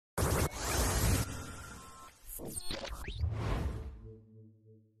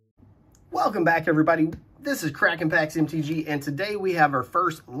Welcome back, everybody. This is Crackin' Packs MTG, and today we have our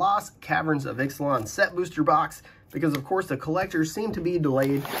first Lost Caverns of Ixalan Set booster box, because of course the collectors seem to be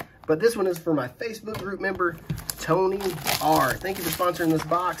delayed, but this one is for my Facebook group member, Tony R. Thank you for sponsoring this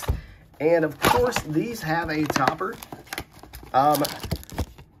box, and of course these have a topper,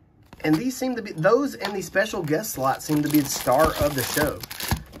 and these seem to be, those and the special guest slot seem to be the star of the show,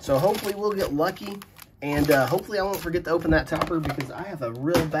 so hopefully we'll get lucky. And hopefully I won't forget to open that topper, because I have a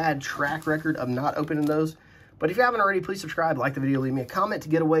real bad track record of not opening those. But if you haven't already, please subscribe, like the video, leave me a comment to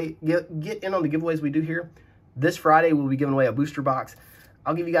get in on the giveaways we do here. This Friday, we'll be giving away a booster box.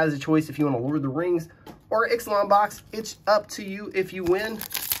 I'll give you guys a choice if you want a Lord of the Rings or Ixalan box. It's up to you if you win.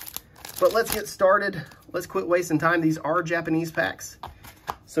 But let's get started. Let's quit wasting time. These are Japanese packs.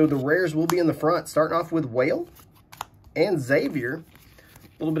 So the rares will be in the front, starting off with Whale and Xavier.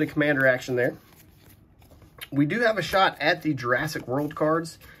 A little bit of commander action there. We do have a shot at the Jurassic World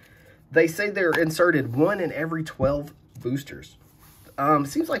cards. They say they're inserted 1 in every 12 boosters.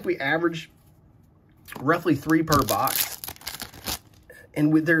 Seems like we average roughly 3 per box.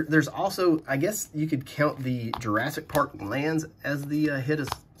 And there's also, I guess you could count the Jurassic Park lands as the hit.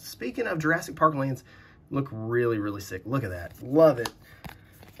 Speaking of Jurassic Park lands, look really, really sick. Look at that. Love it.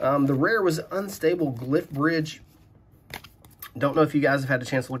 The rare was Unstable Glyph Bridge. Don't know if you guys have had a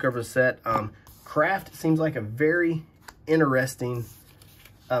chance to look over the set. Craft seems like a very interesting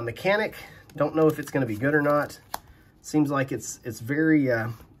mechanic. Don't know if it's going to be good or not. Seems like it's very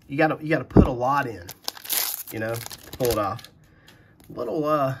you gotta put a lot in, you know, to pull it off. Little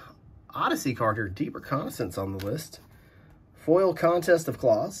Odyssey card here, Deep Reconnaissance on the list. Foil Contest of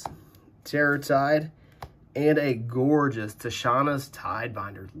Claws, Terror Tide, and a gorgeous Tashana's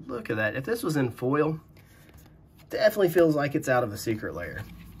Tidebinder. Look at that. If this was in foil, definitely feels like it's out of a secret lair.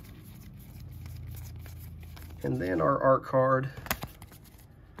 And then our art card.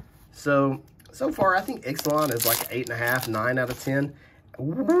 So far, I think Ixalan is like 8.5, 9 out of 10.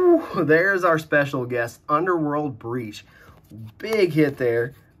 Woo, there's our special guest, Underworld Breach. Big hit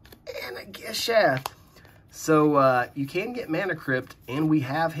there. And a gift shaft. So you can get Mana Crypt, and we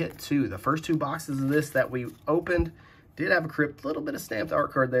have hit 2. The first 2 boxes of this that we opened did have a Crypt. A little bit of stamped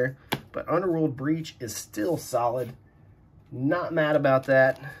art card there. But Underworld Breach is still solid. Not mad about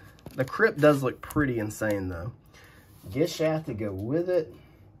that. The Crypt does look pretty insane, though. Gift shaft to go with it.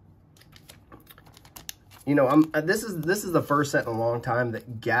 You know, this is the first set in a long time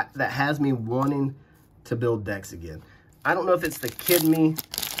that has me wanting to build decks again. I don't know if it's the kid me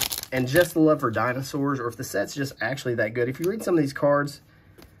and just the love for dinosaurs, or if the set's just actually that good. If you read some of these cards,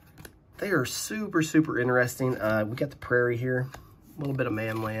 they are super, super interesting. We got the Prairie here, a little bit of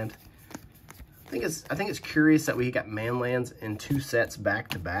Manland. I think it's curious that we got Manlands in 2 sets back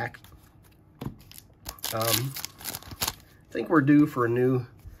to back. I think we're due for a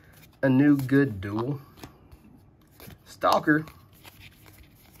new good duel. Stalker.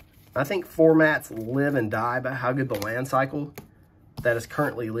 I think formats live and die by how good the land cycle that is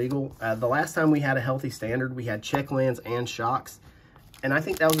currently legal. The last time we had a healthy standard, we had check lands and shocks, and I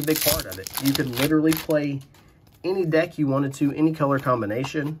think that was a big part of it. You could literally play any deck you wanted to, any color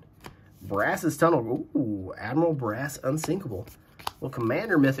combination. Brass's Tunnel. Ooh, Admiral Brass Unsinkable. Well,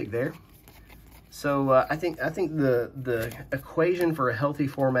 Commander Mythic there. So I think the equation for a healthy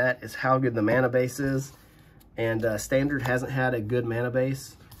format is how good the mana base is, and Standard hasn't had a good mana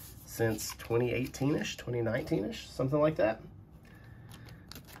base since 2018-ish, 2019-ish, something like that.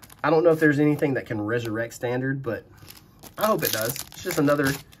 I don't know if there's anything that can resurrect Standard, but I hope it does. It's just another,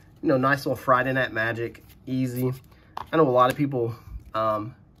 you know, nice little Friday Night Magic, easy. I know a lot of people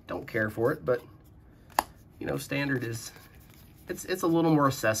don't care for it, but you know, Standard is it's a little more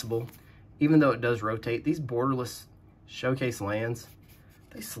accessible. Even though it does rotate, these borderless showcase lands,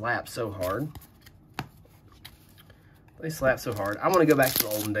 they slap so hard. They slap so hard. I want to go back to the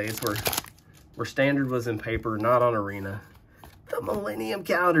olden days where Standard was in paper, not on Arena. The Millennium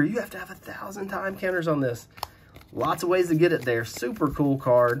Calendar. You have to have 1,000 time counters on this. Lots of ways to get it there. Super cool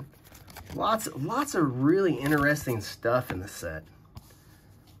card. Lots of really interesting stuff in the set.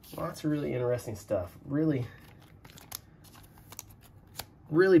 Lots of really interesting stuff. Really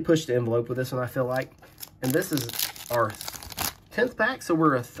pushed the envelope with this one, I feel like. And this is our 10th pack, so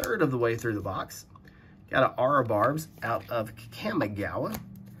we're a third of the way through the box. Got an Aura Barbs out of Kamigawa. You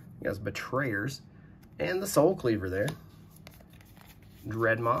guys, Betrayers. And the Soul Cleaver there.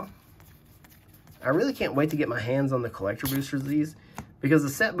 Dreadmaw. I really can't wait to get my hands on the collector boosters of these, because the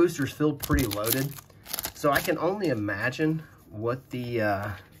set boosters feel pretty loaded. So I can only imagine what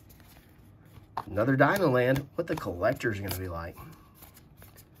the, another Dino Land, what the collectors are going to be like.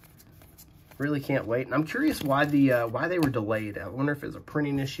 Really can't wait. And I'm curious why why they were delayed. I wonder if it's a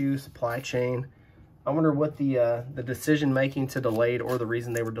printing issue, supply chain. I wonder what the decision making to delayed or the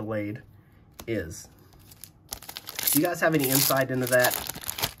reason they were delayed is. If you guys have any insight into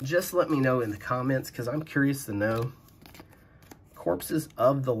that, just let me know in the comments because I'm curious to know. Corpses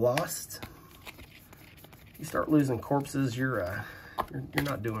of the Lost. You start losing corpses, you're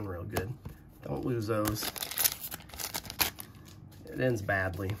not doing real good. Don't lose those. It ends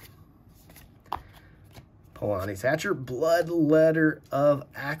badly. Polani's Hatcher, Bloodletter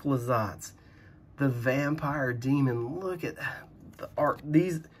of Aclazotz, the Vampire Demon. Look at the art.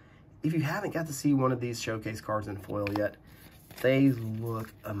 These, if you haven't got to see one of these showcase cards in foil yet, they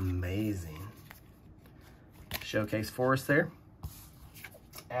look amazing. Showcase Forest there.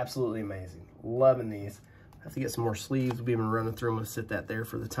 Absolutely amazing. Loving these. I have to get some more sleeves. We've been running through them. I'm going to sit that there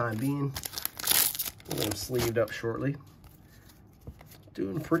for the time being. We'll get them sleeved up shortly.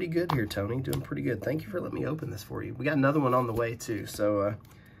 Doing pretty good here, Tony. Doing pretty good. Thank you for letting me open this for you. We got another one on the way, too. So,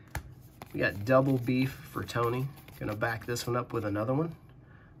 we got double beef for Tony. Gonna back this one up with another one.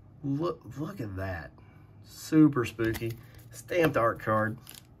 Look at that. Super spooky. Stamped art card.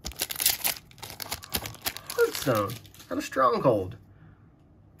 Hearthstone. Got a Stronghold.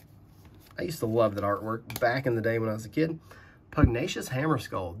 I used to love that artwork back in the day when I was a kid. Pugnacious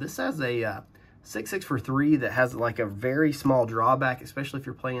Hammerskull. This has a 6/6 for 3 that has like a very small drawback, especially if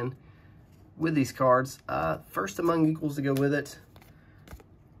you're playing with these cards. First Among Equals to go with it.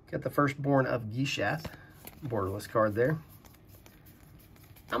 Got the Firstborn of Gishath, borderless card there.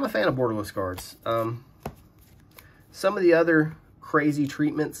 I'm a fan of borderless cards. Some of the other crazy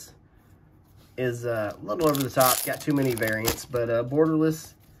treatments is a little over the top, got too many variants, but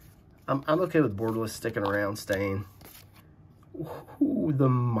borderless, I'm okay with borderless sticking around, staying. Ooh, the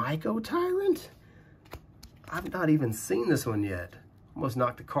Myco Tyrant? I've not even seen this one yet. Almost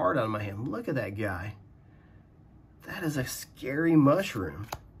knocked a card out of my hand. Look at that guy. That is a scary mushroom.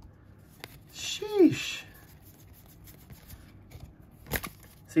 Sheesh.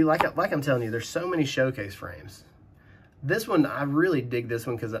 See, like I'm telling you, there's so many showcase frames. This one, I really dig this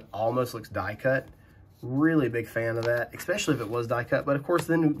one because it almost looks die cut. Really big fan of that, especially if it was die cut. But of course,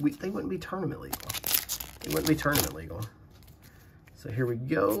 then they wouldn't be tournament legal. They wouldn't be tournament legal. So here we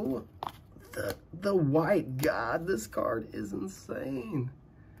go. The White God. This card is insane.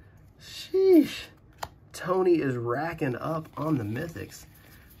 Sheesh. Tony is racking up on the mythics.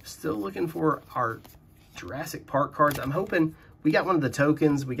 Still looking for our Jurassic Park cards. I'm hoping we got one of the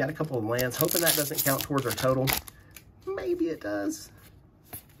tokens. We got a couple of lands. Hoping that doesn't count towards our total. Maybe it does.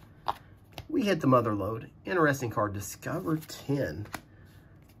 We hit the mother lode. Interesting card. Discover 10.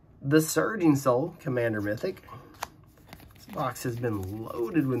 The Surging Soul Commander Mythic. This box has been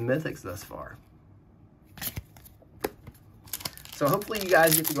loaded with mythics thus far. So hopefully you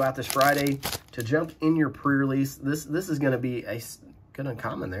guys get to go out this Friday to jump in your pre-release. This is going to be a good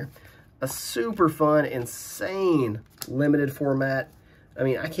uncommon there. A super fun, insane limited format. I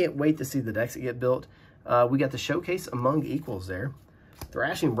mean, I can't wait to see the decks that get built. We got the Showcase Among Equals there.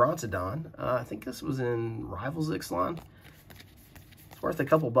 Thrashing Bronzodon. I think this was in Rivals Ixalan. It's worth a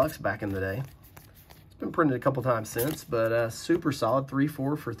couple bucks back in the day. It's been printed a couple times since, but super solid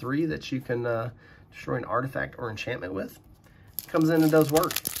 3/4 for 3 that you can destroy an artifact or enchantment with. Comes in and does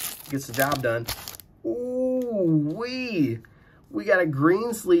work. Gets the job done. Ooh, we got a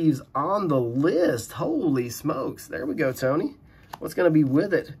green sleeves on the list. Holy smokes. There we go, Tony. What's going to be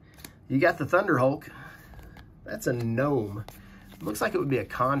with it? You got the Thunder Hulk. That's a gnome. Looks like it would be a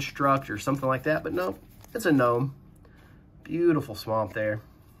construct or something like that, but no, it's a gnome. Beautiful swamp there.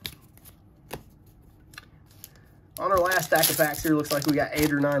 On our last stack of packs here, looks like we got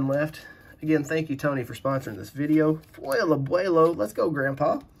 8 or 9 left. Again, thank you, Tony, for sponsoring this video. Foil Abuelo. Let's go,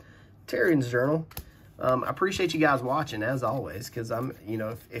 Grandpa. Tarian's Journal. I appreciate you guys watching, as always, because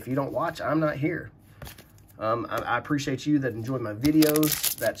if you don't watch, I'm not here. I appreciate you that enjoy my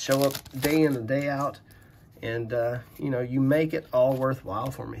videos, that show up day in and day out, and, you make it all worthwhile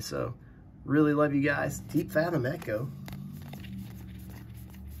for me. So, really love you guys. Deep Fathom Echo.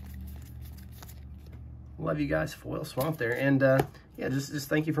 Love you guys. Foil Swamp there. And, yeah, just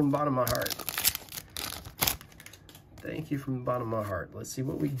thank you from the bottom of my heart. Thank you from the bottom of my heart. Let's see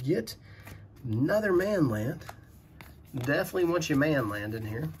what we get. Another Manland. Definitely want your Manland in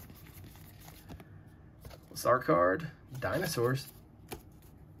here. What's our card? Dinosaurs.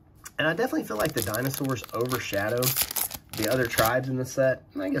 And I definitely feel like the dinosaurs overshadow the other tribes in the set.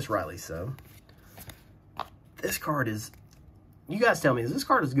 And I guess rightly so. This card is... You guys tell me, is this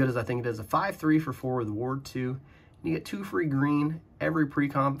card as good as I think it is? A 5/3 for 4 with Ward 2. You get 2 free green every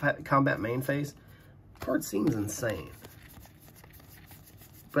pre-combat main phase. Card seems insane.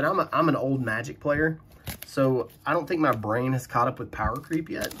 but I'm an old Magic player, so I don't think my brain has caught up with power creep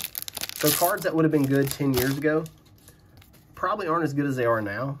yet. So cards that would have been good 10 years ago probably aren't as good as they are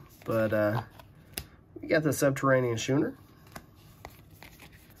now. But we got the Subterranean Schooner,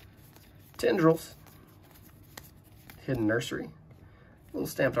 Tendrils, Hidden Nursery, little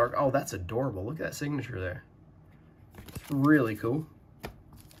stamped art. Oh, that's adorable. Look at that signature there. It's really cool.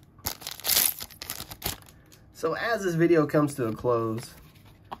 So as this video comes to a close,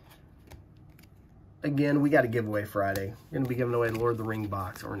 again, we got a giveaway Friday. We're going to be giving away the Lord of the Ring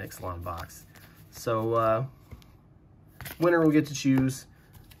box or an Ixalan box. So winner will get to choose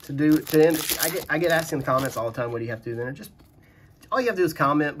to end. I get asked in the comments all the time, what do you have to do then? Just all you have to do is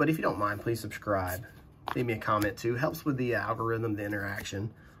comment, but if you don't mind, please subscribe. Leave me a comment too. Helps with the algorithm, the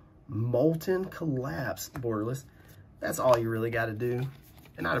interaction. Molten Collapse borderless. That's all you really got to do,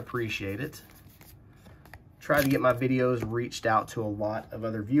 and I'd appreciate it. Try to get my videos reached out to a lot of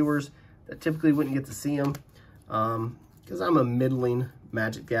other viewers that typically wouldn't get to see them, because I'm a middling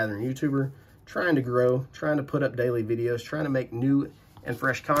Magic Gathering YouTuber, trying to grow, trying to put up daily videos, trying to make new and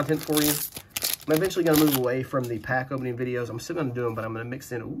fresh content for you. I'm eventually going to move away from the pack opening videos. I'm still going to do them, but I'm going to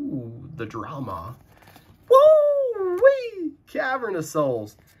mix in, ooh, the drama. Woo-wee! Cavern of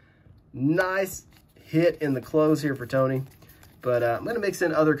Souls. Nice hit in the close here for Tony. But I'm going to mix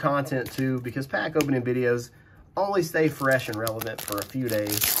in other content too, because pack opening videos only stay fresh and relevant for a few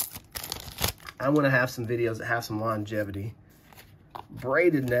days. I want to have some videos that have some longevity.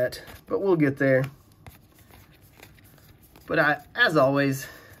 Braided net, but we'll get there. But as always,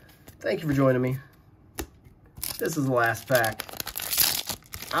 thank you for joining me. This is the last pack.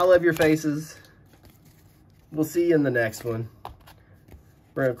 I love your faces. We'll see you in the next one.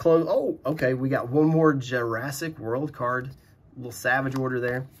 We're going to close. Oh, okay. We got one more Jurassic World card. A little Savage Order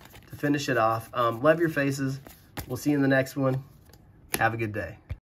there to finish it off. Love your faces. We'll see you in the next one. Have a good day.